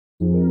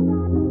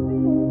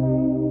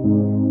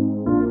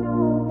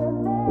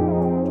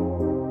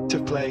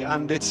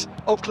and it's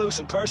up close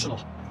and personal.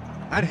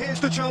 And here's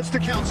the chance to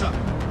counter.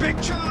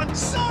 Big chance!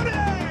 Sonny!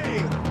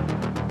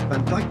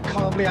 Van Dijk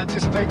calmly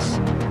anticipates.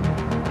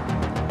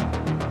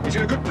 He's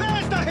in a good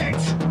pass, the hit!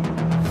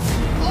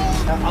 Oh!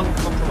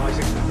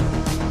 Uncompromising.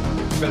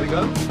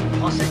 Bellingham,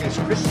 passing is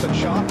crisp and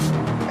sharp.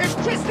 It's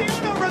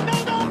Cristiano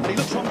Ronaldo! And he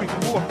looks hungry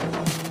for more.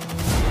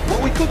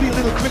 Well, we could be a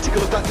little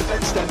critical of that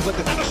defence then, but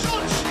And the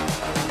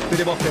shot! Bit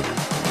him off him.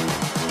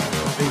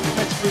 The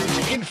defence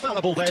proves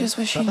infallible then, but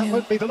that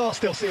won't be the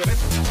last they'll see of it.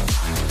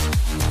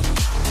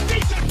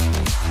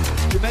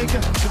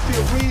 Jamaica can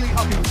feel really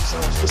happy with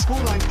themselves. The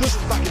scoreline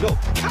doesn't back it up.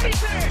 Can he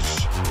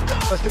finish?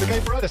 First in the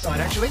game for either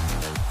side, actually.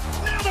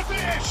 Now the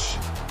finish!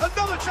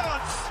 Another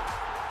chance!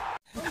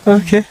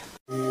 Okay.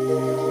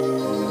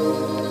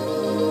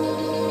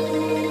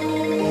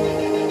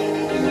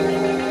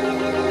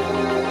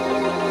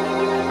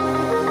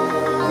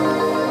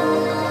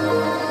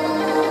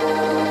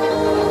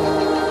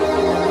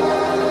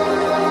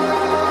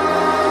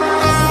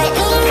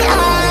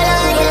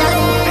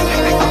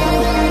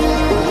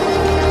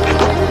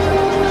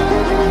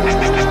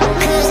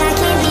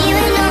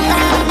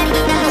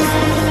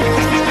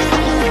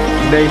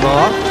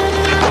 Neymar.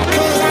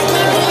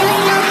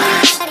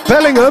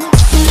 Bellingham.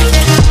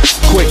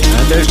 Quick,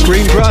 and there's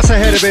green grass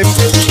ahead of him.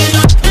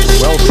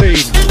 Well seen.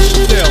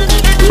 Still.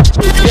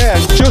 Yeah,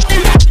 just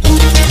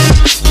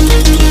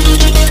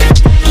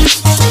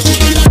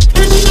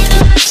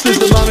as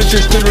the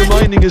manager's been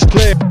reminding his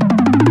players.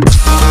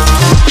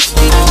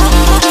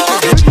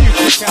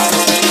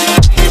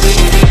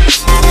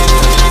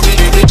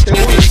 They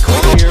want to be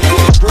quick here.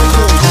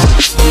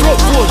 Struck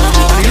one,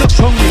 and he looks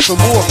hungry for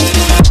more.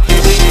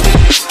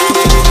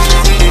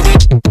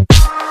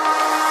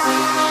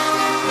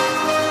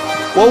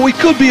 Well, we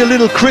could be a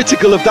little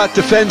critical of that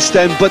defence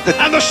then, but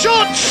And the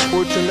shot!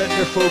 or to let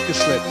their focus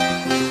slip.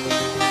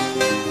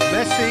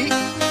 Messi.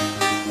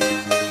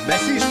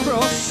 Messi's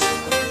cross.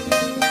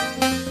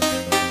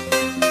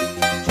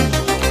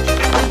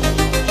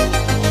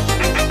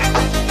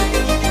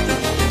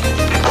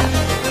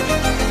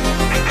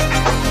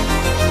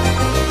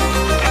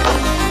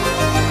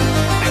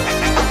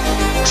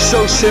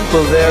 So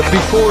simple there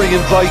before he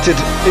invited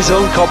his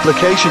own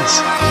complications.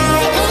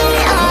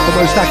 The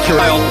most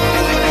accurate.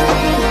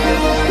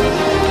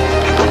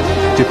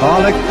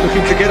 Dybala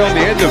looking to get on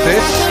the end of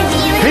this.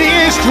 He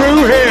is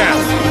through here.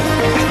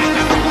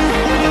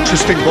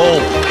 Interesting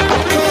ball.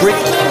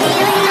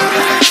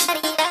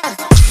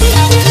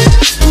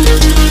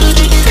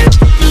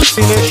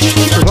 Finish,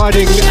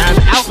 providing an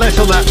outlet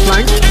on that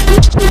flank.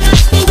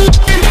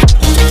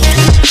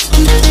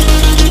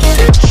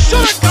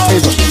 Shot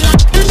over.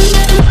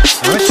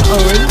 Now it's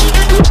Owen.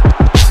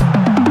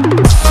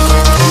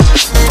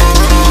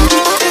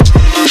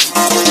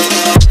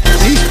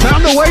 He's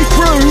found a way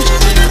through.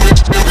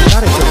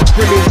 That is a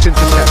brilliant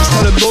intercept.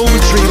 Had a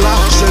momentary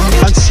lapse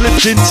and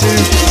slipped into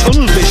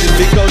tunnel vision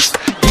because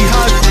he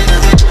had.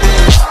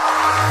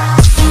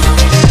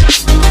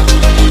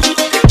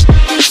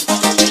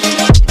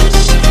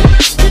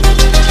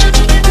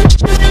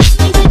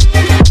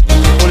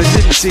 Well, it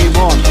didn't seem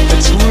on.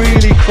 It's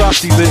really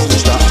crafty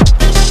business, that.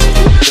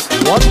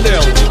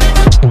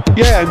 1-0.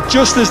 Yeah, and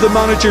just as the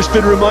manager's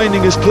been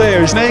reminding his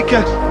players,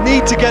 Jamaica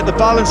need to get the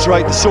balance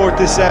right to sort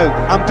this out.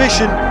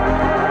 Ambition.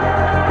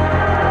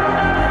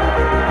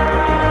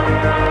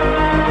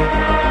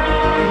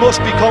 Must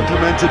be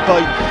complemented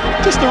by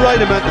just the right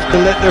amount to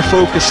let their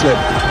focus slip.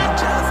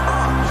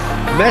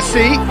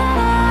 Messi.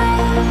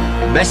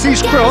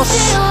 Messi's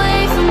cross.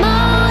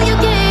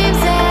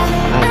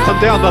 And come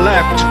down the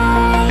left.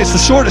 It's the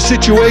sort of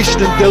situation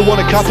that they'll want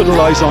to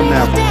capitalise on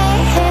now.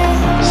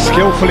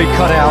 Skillfully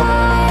cut out.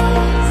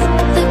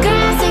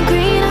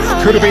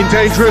 Could have been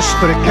dangerous,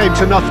 but it came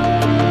to nothing.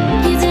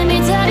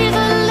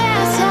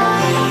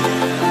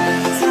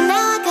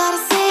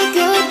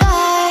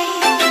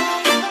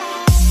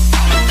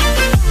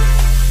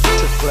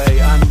 To play,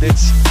 and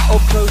it's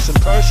up close and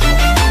personal.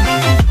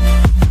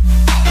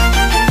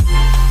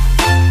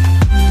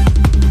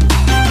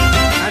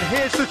 And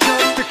here's the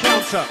chance to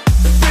counter.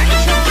 Big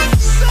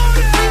chance,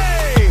 Sonny!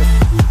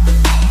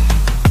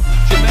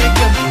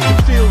 Jamaica can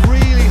feel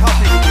really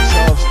happy with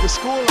themselves. The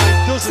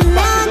scoreline doesn't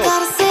back it up.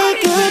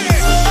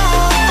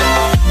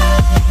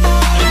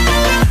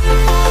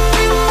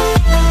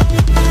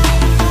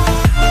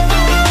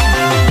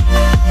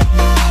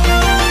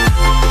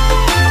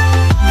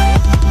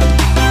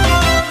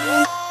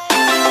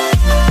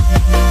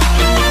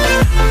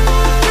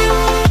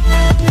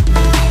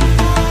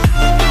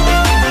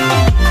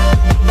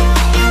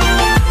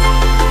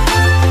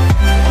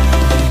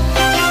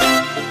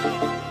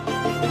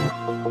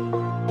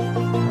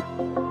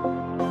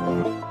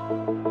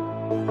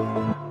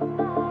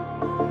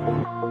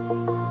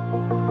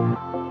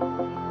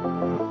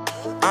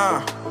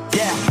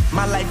 Yeah,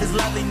 my life is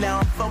lovely now.